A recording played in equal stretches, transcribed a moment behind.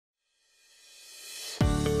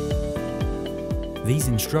These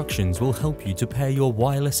instructions will help you to pair your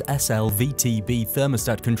wireless SLVTB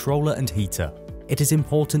thermostat controller and heater. It is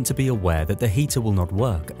important to be aware that the heater will not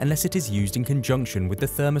work unless it is used in conjunction with the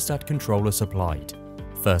thermostat controller supplied.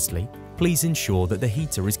 Firstly, please ensure that the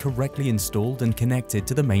heater is correctly installed and connected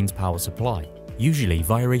to the mains power supply, usually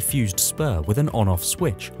via a fused spur with an on-off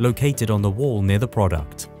switch located on the wall near the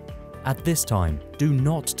product. At this time, do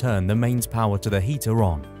not turn the mains power to the heater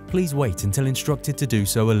on. Please wait until instructed to do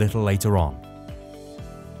so a little later on.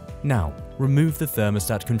 Now, remove the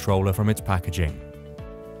thermostat controller from its packaging.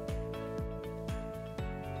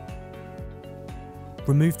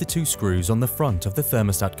 Remove the two screws on the front of the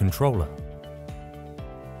thermostat controller.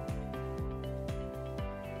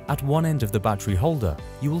 At one end of the battery holder,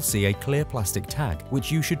 you will see a clear plastic tag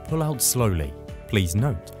which you should pull out slowly. Please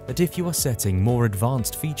note that if you are setting more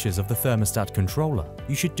advanced features of the thermostat controller,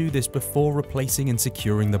 you should do this before replacing and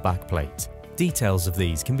securing the backplate. Details of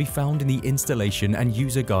these can be found in the installation and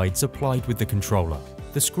user guide supplied with the controller.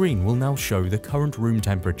 The screen will now show the current room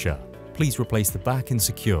temperature. Please replace the back and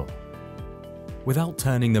secure. Without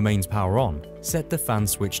turning the mains power on, set the fan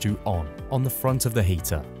switch to on the front of the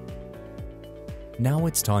heater. Now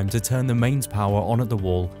it's time to turn the mains power on at the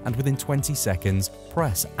wall, and within 20 seconds,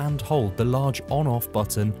 press and hold the large on-off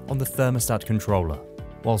button on the thermostat controller.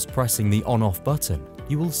 Whilst pressing the on-off button,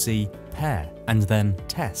 you will see Pair and then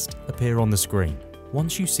Test appear on the screen.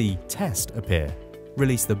 Once you see Test appear,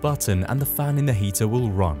 release the button and the fan in the heater will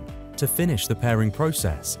run. To finish the pairing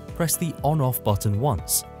process, press the on-off button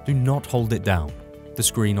once. Do not hold it down. The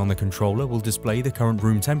screen on the controller will display the current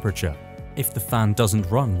room temperature. If the fan doesn't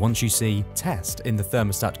run once you see Test in the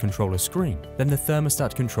thermostat controller screen, then the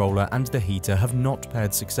thermostat controller and the heater have not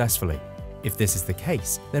paired successfully. If this is the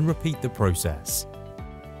case, then repeat the process.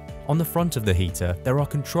 On the front of the heater, there are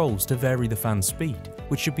controls to vary the fan speed,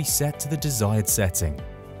 which should be set to the desired setting.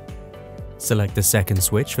 Select the second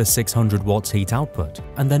switch for 600 watts heat output,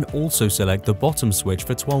 and then also select the bottom switch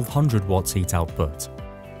for 1200 watts heat output.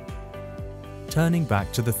 Turning back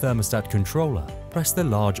to the thermostat controller, press the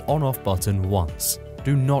large on-off button once.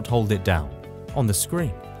 Do not hold it down. On the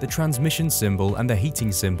screen, the transmission symbol and the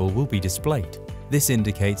heating symbol will be displayed. This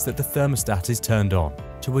indicates that the thermostat is turned on.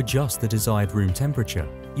 To adjust the desired room temperature,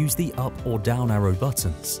 use the up or down arrow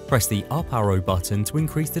buttons. Press the up arrow button to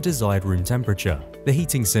increase the desired room temperature. The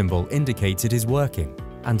heating symbol indicates it is working,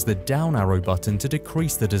 and the down arrow button to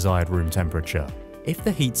decrease the desired room temperature. If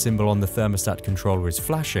the heat symbol on the thermostat controller is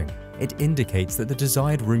flashing, it indicates that the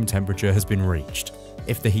desired room temperature has been reached.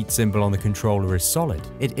 If the heat symbol on the controller is solid,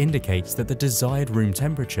 it indicates that the desired room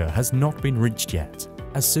temperature has not been reached yet.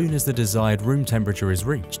 As soon as the desired room temperature is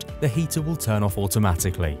reached, the heater will turn off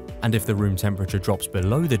automatically, and if the room temperature drops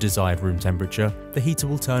below the desired room temperature, the heater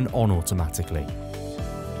will turn on automatically.